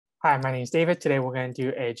Hi, my name is David. Today we're going to do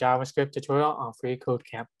a JavaScript tutorial on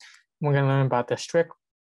freeCodeCamp. We're going to learn about the strict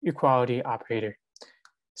equality operator.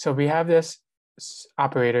 So we have this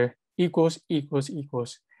operator equals,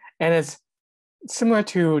 and it's similar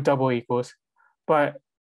to double equals, but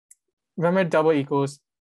remember double equals,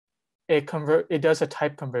 it does a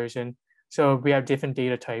type conversion. So we have different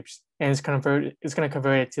data types, and it's going to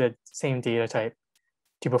convert it to the same data type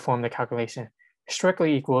to perform the calculation.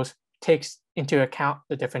 Strictly equals takes into account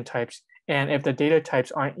the different types. And if the data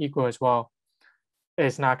types aren't equal as well,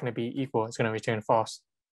 it's not going to be equal. It's going to return false.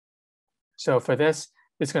 So for this,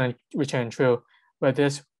 it's going to return true, but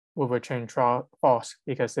this will return false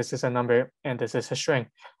because this is a number and this is a string.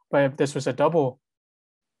 But if this was a double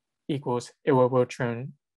equals, it will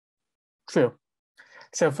return true.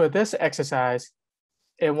 So for this exercise,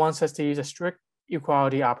 it wants us to use a strict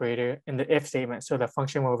equality operator in the if statement. So the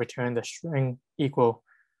function will return the string equal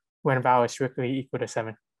when value is strictly equal to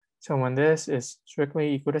 7. So when this is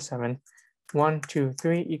strictly equal to 7, 1, 2,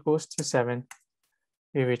 3 equals to 7,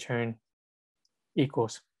 we return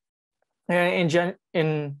equals. And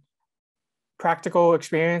in practical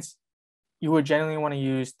experience, you would generally want to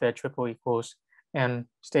use the triple equals and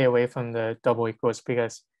stay away from the double equals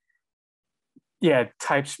because, yeah,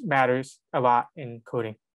 types matters a lot in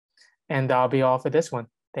coding. And that'll be all for this one.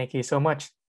 Thank you so much.